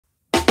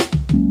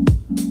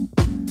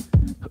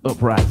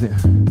Uprising,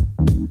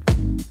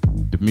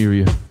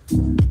 DeMeria,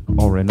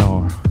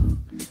 R&R.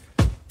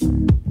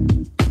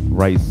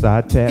 Right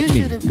side tap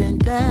me,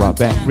 rock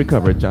back,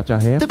 recover, cha-cha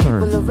half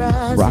turn,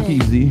 rock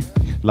easy,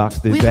 lock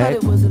step back,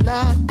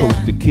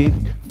 coast to kick,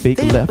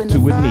 fake left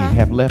to a knee,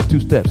 half left 2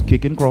 steps,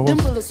 kick and cross,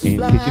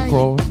 and kick and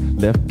cross,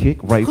 left kick,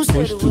 right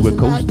push to a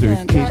coaster,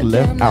 kick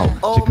left out,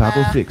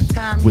 Chicago 6,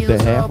 with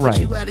the half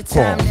right,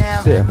 cross,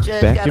 step,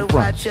 back and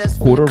front,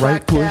 quarter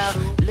right push,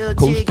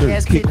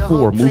 coaster, kick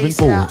 4, moving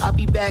forward,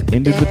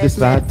 ended with the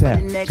side tap,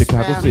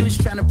 Chicago 6,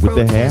 with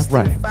the half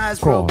right,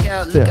 cross,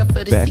 step,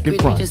 back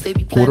and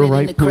front, quarter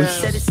right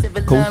push,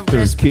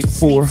 coaster, kick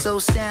 4,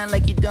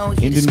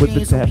 ending with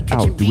the tap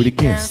out, do it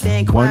again,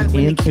 1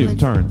 and 2,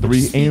 turn,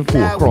 3 and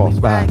 4, cross,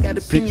 5,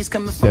 6,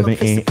 7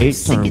 and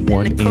 8, turn,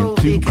 1 and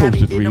 2,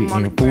 coaster, 3 and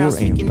 4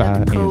 and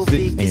 5 and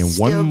 6, and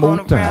one more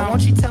time.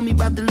 Won't you tell me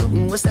about the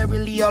looting? What's that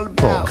really all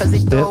about? Cause they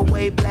throw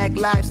away black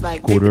lives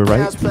like quarter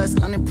right plus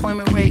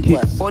unemployment rate.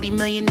 What? 40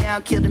 million now,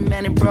 killed a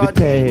man in broad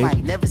day.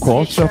 Might never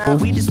Cross see a trial.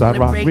 shuffle, side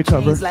rock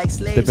recover,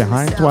 step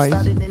behind twice,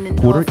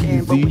 quarter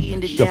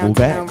easy, shuffle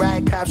back,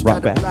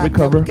 rock back,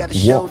 recover,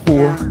 walk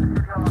 4,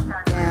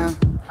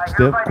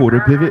 step, quarter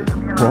pivot,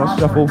 cross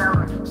shuffle,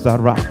 side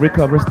rock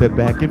recover, step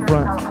back in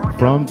front,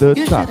 from the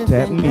top,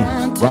 tap knee,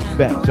 rock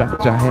back,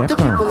 cha-cha half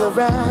turn,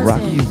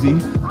 rock easy,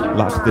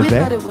 lock step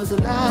back,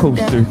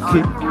 coaster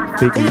kick,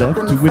 fake left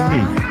to a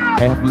knee,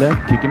 half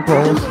left, kick and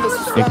cross,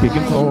 and kick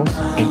and cross,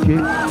 and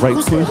kick, right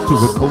push to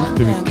a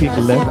coaster, and kick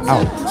left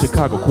out,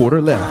 Chicago,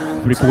 quarter left,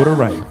 3/4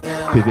 right,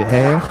 pivot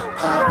half,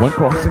 1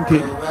 cross and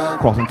kick,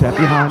 cross and tap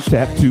behind,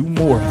 tap 2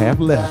 more, half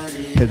left,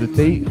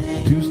 hesitate,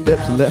 2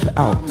 steps left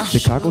out,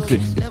 Chicago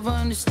 6,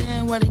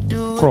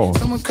 cross,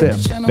 step,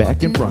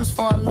 back in front,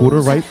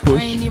 quarter right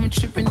push,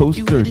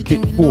 coaster,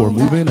 kick 4,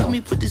 moving up,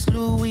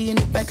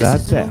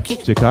 side tap,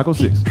 Chicago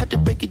 6,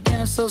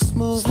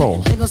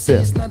 cross,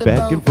 step,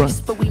 back in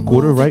front,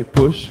 quarter right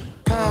push,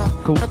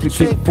 coaster,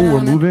 kick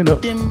 4, moving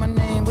up,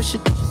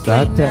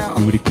 side tap,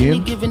 do it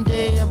again,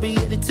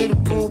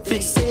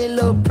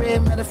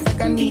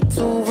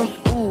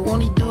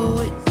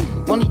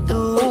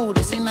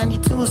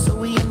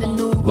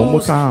 one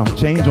more time,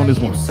 change on this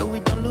one.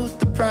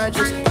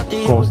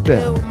 Cross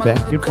step,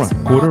 back in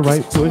front, quarter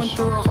right push,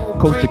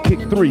 coaster kick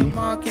 3,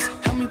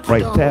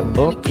 right tap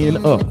up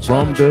and up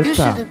from the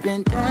top.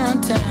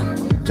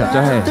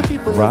 Cha-cha hand,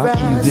 rock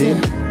easy,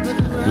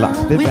 lock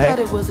step back,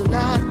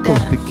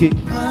 coaster kick,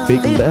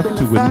 fake left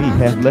to a knee,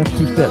 half left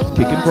 2 steps,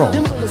 kick and cross,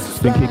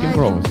 then kick and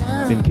cross,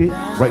 then kick,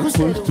 right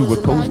push to a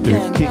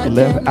coaster, kick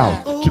left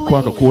out,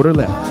 Chicago quarter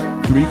left,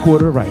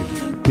 3/4 right,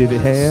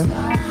 pivot half,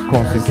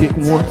 cross and kick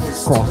 1,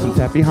 cross and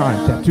tap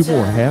behind, tap 2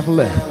 more, half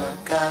left,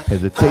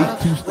 hesitate,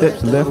 2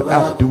 steps left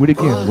out, do it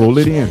again, roll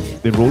it in,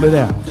 then roll it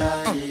out,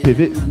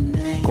 pivot,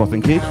 cross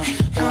and kick,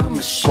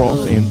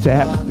 cross and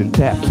tap, then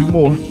tap 2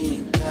 more,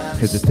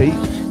 hesitate,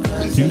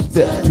 2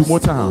 steps, 2 more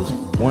times,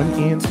 1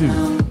 and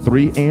 2,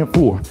 3 and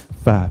 4,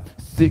 5,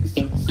 6,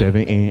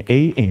 7 and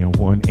 8, and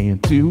 1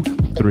 and 2,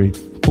 3,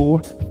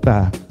 4,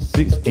 5,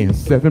 6 and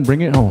 7,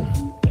 bring it home.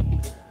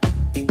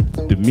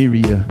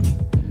 DeMeria,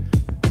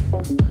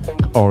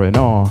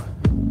 R&R,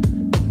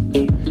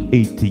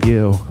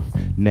 ATL,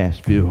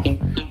 Nashville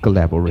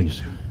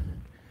collaboration.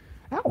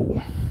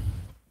 Ow.